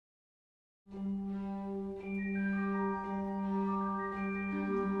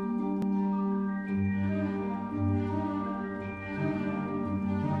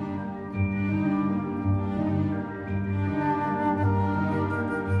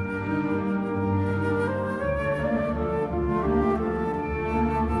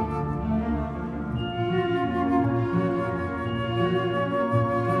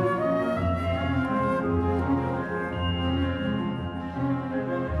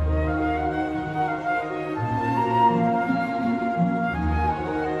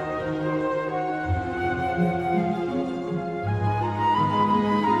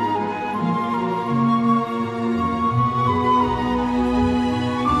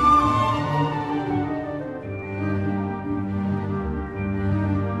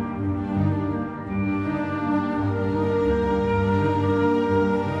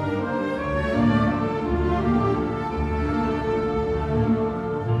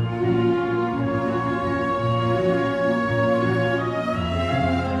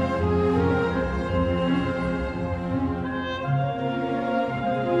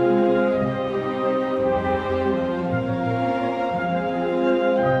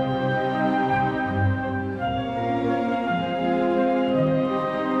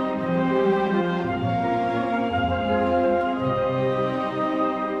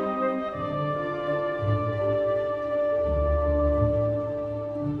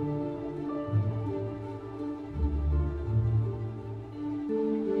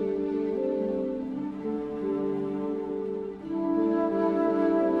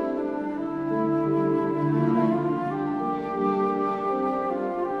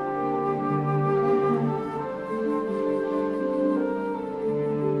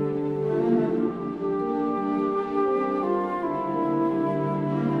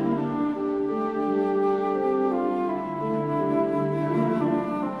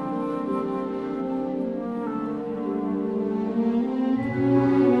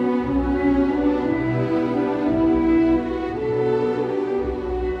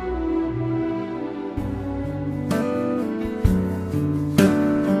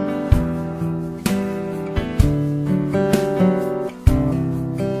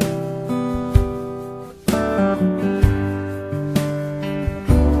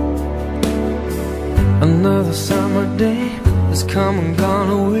run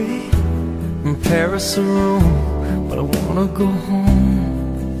away from Paris or Rome, but I wanna go home.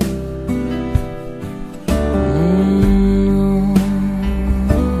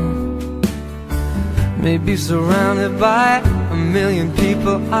 Maybe surrounded by a million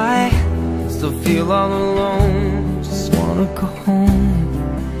people, I still feel all alone. Just wanna go home.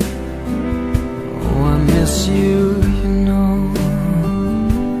 Oh, I miss you, you know.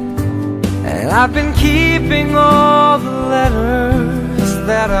 And I've been keeping all the letters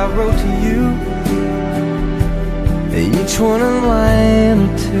that I wrote to you, each one a line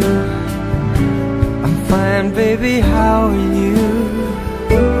or two. I'm fine, baby, how are you?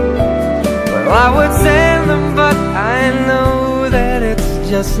 Well, I would send them, but I know that it's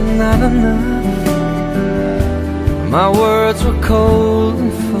just not enough. My words were cold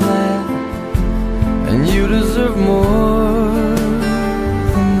and flat, and you deserve more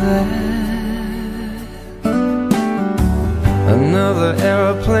than that. Another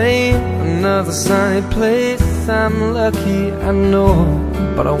aeroplane, another sunny place. I'm lucky, I know,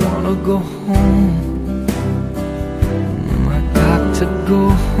 but I wanna go home. I got to go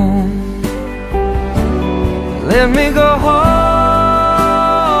home. Let me go home.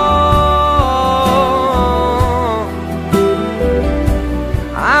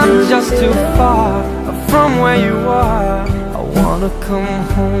 I'm just too far from where you are. I wanna come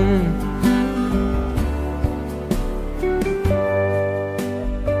home.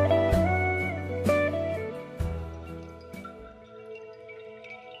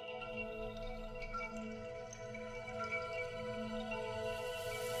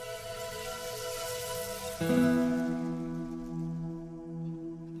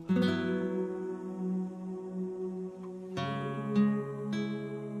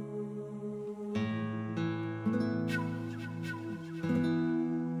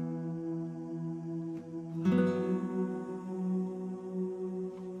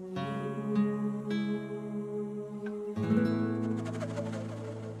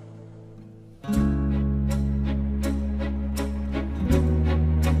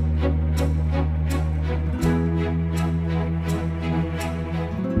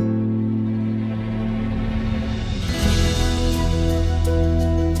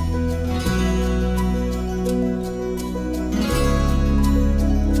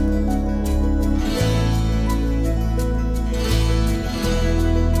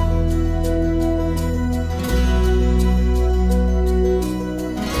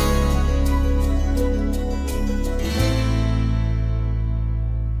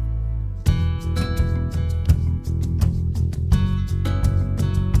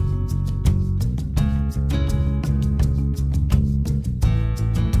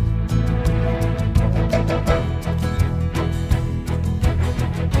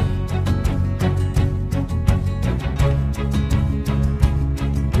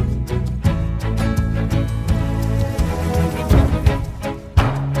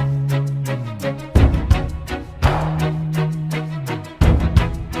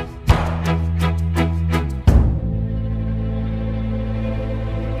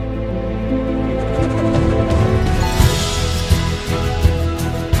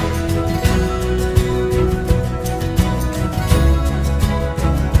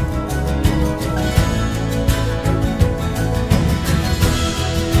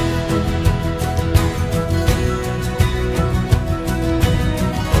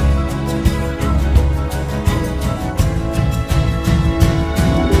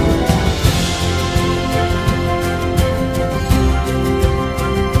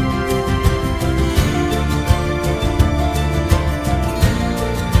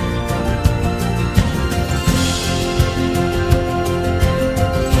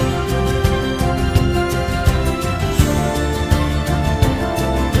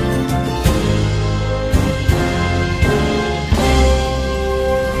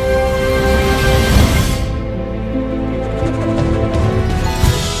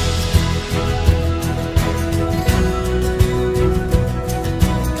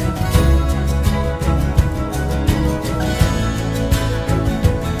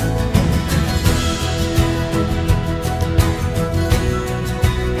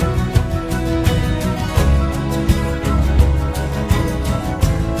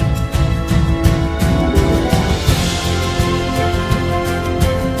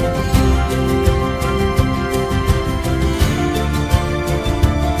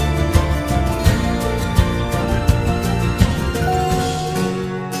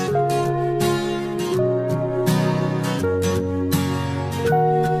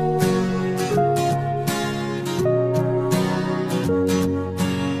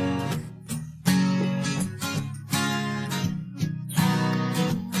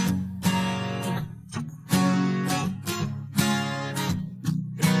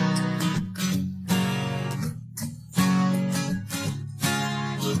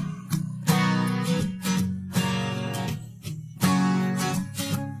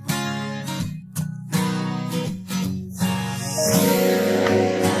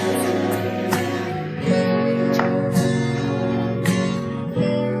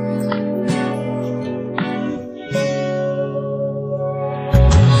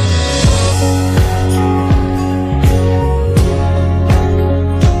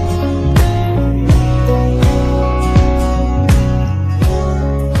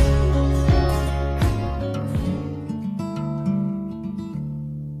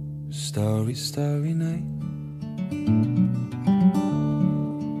 starry, starry night.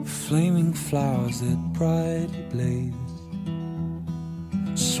 Flaming flowers that brightly blaze,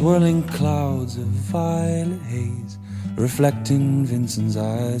 swirling clouds of violet haze, reflecting Vincent's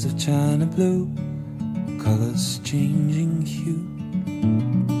eyes of china blue, colors changing hue.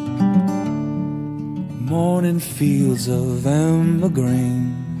 Morning fields of amber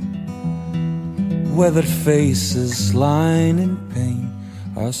grain, weathered faces lined in pain,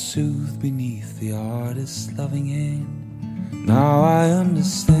 are soothed beneath the artist's loving hand. Now I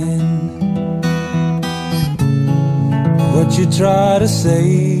understand what you try to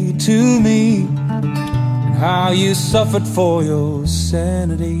say to me, and how you suffered for your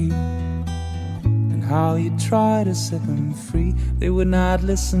sanity, and how you tried to set them free. They would not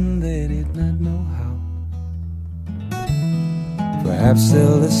listen, they did not know how. Perhaps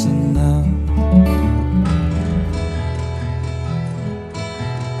they'll listen now.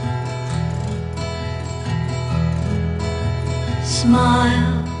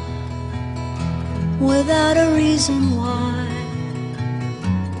 Smile without a reason why.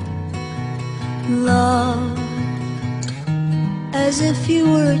 Love as if you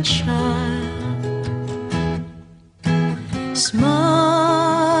were a child. Smile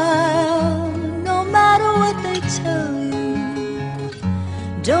no matter what they tell you.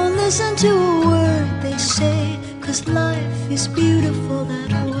 Don't listen to a word they say, 'cause life is beautiful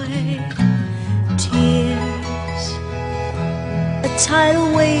that way. Tears, a tidal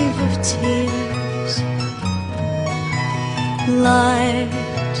wave of tears. Light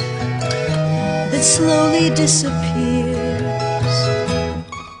that slowly disappears.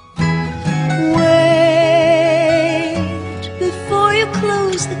 Wait before you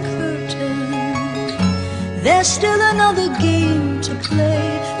close the curtain. There's still another game to play,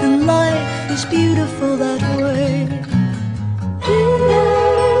 and life is beautiful that way.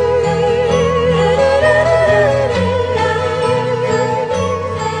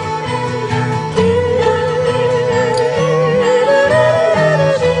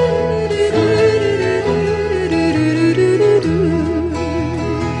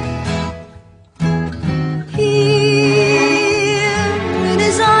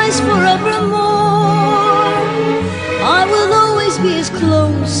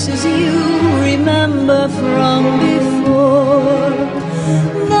 As you remember from before.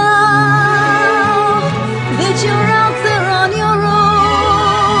 Now that you're out there on your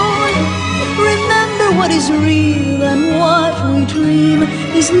own, remember what is real, and what we dream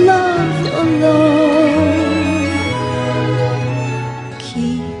is love alone.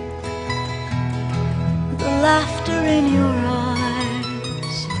 Keep the laughter in your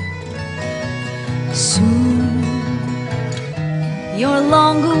eyes. Soon your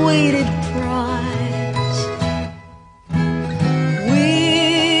long-awaited prize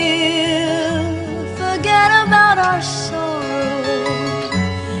we'll forget about our sorrow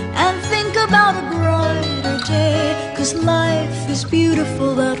and think about a brighter day, 'cause life is beautiful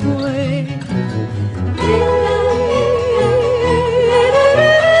that way.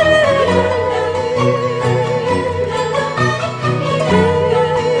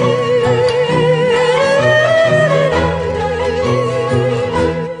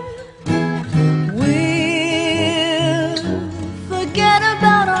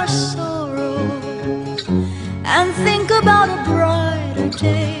 About a brighter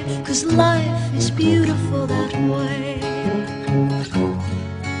day, 'cause life is beautiful that way.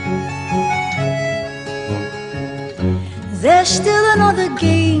 There's still another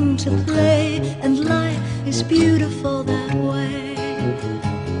game to play, and life is beautiful that way.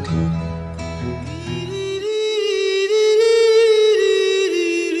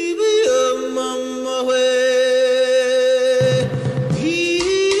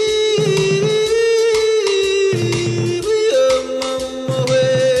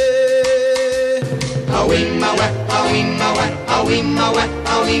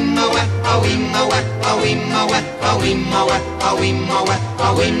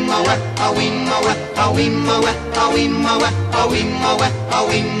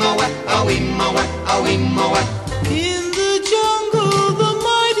 In the jungle, the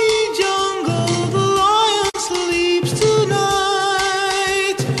mighty jungle, the lion sleeps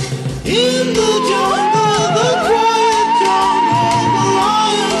tonight. In the jungle, the quiet jungle, the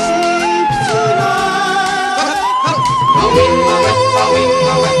lion sleeps tonight.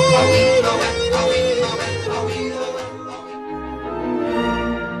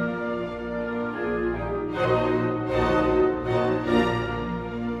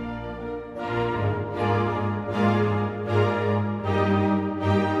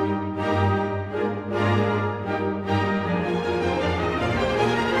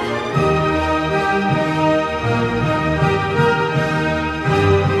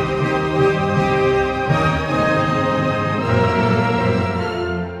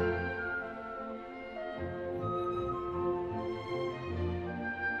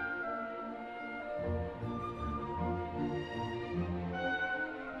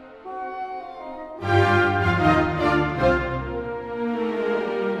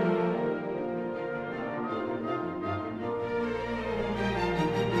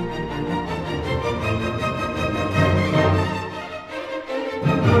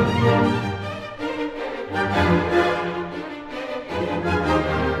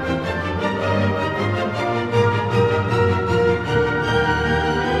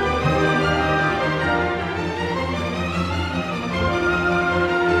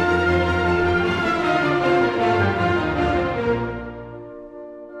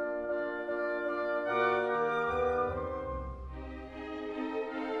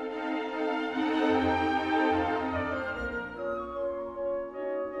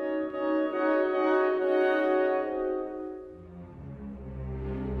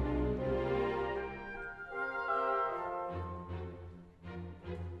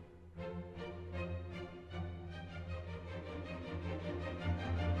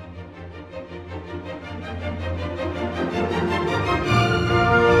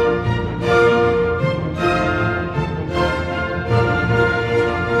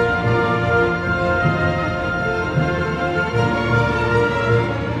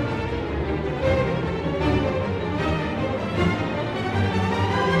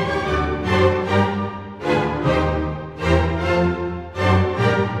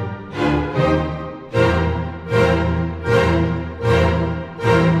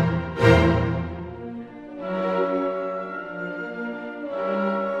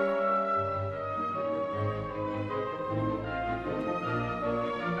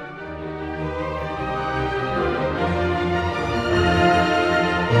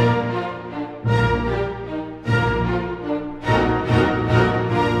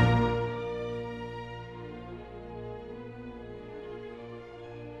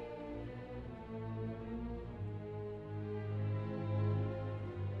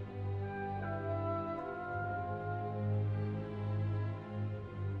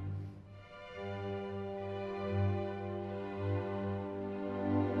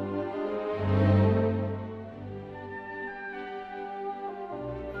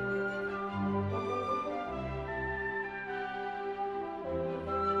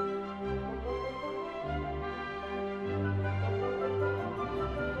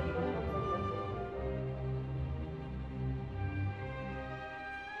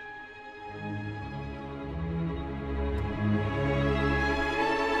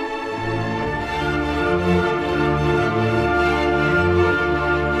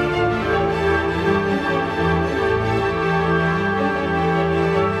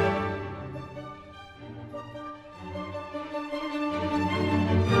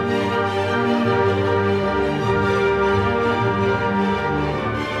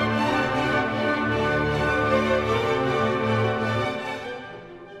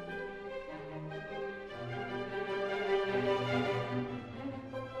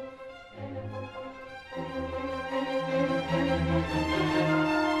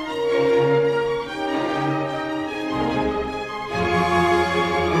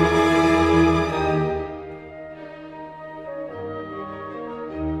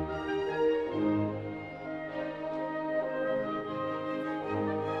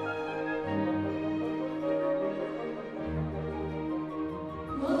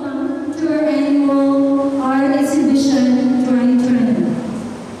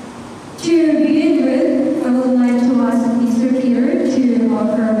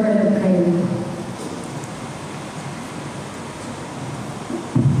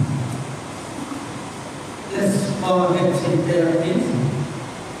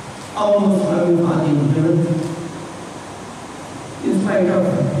 of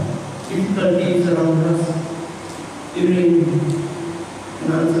difficulties around us during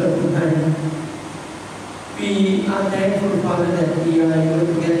an uncertain time. We are thankful, Father, that we are able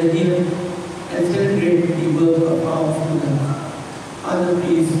to gather here and celebrate the birth of our students. Father,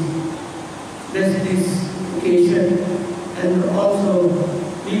 please bless this occasion and also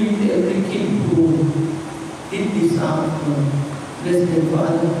be with every kid who did this art. Bless them,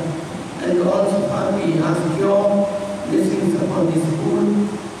 Father. And also, Father, we ask your blessings upon this school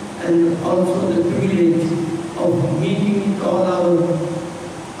and also the privilege of meeting with all our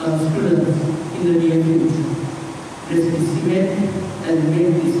students in the near future. Bless this event and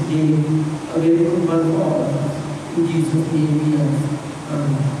make this day a very good one for all of us. In Jesus' name we ask.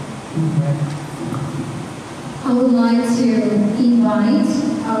 Amen. I would like to invite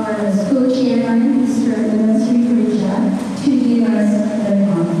our school chairman, Mr. Vincent, to give us the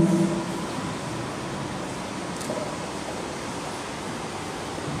remarks.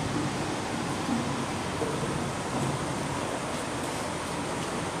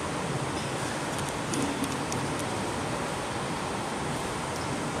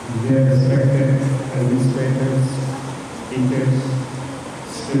 Dear respected administrators, teachers,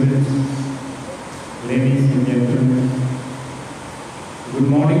 students, ladies and gentlemen, good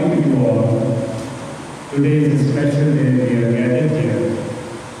morning to you all. Today is a special day we are gathered here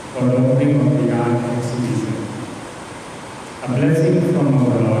for the opening of the art exhibition. A blessing from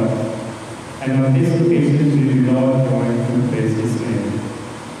our Lord, and on this occasion we will all join to praise His name.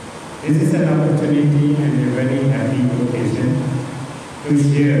 This is an opportunity and a very happy occasion to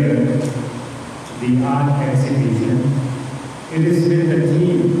share the art exhibition. It is with the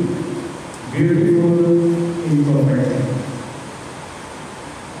theme, Beautiful Imperfection.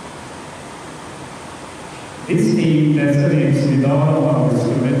 This theme resonates with all of our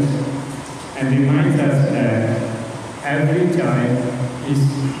students and reminds us that every child is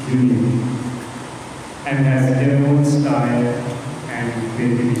unique and has their own style and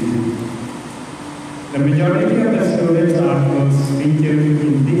creativity. The majority of the students' artworks featured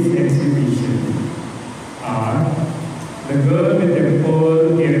in this exhibition are The Girl with the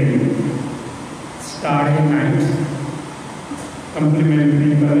Pearl Earring, Starry Night,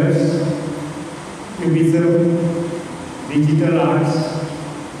 Complementary Colors, Cubism, Digital Arts,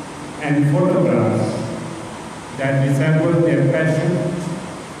 and photographs that resemble their passion,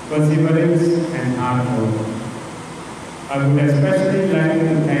 perseverance, and hard work. I would especially like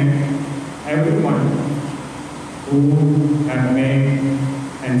to thank everyone who have made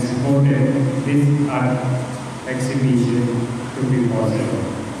and supported this art exhibition to be possible.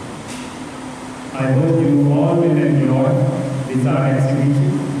 I hope you all will enjoy this art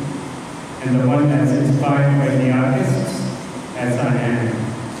exhibition and the one that's inspired by the artists as I am.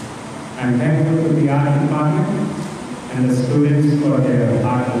 I'm thankful to the art department and the students for their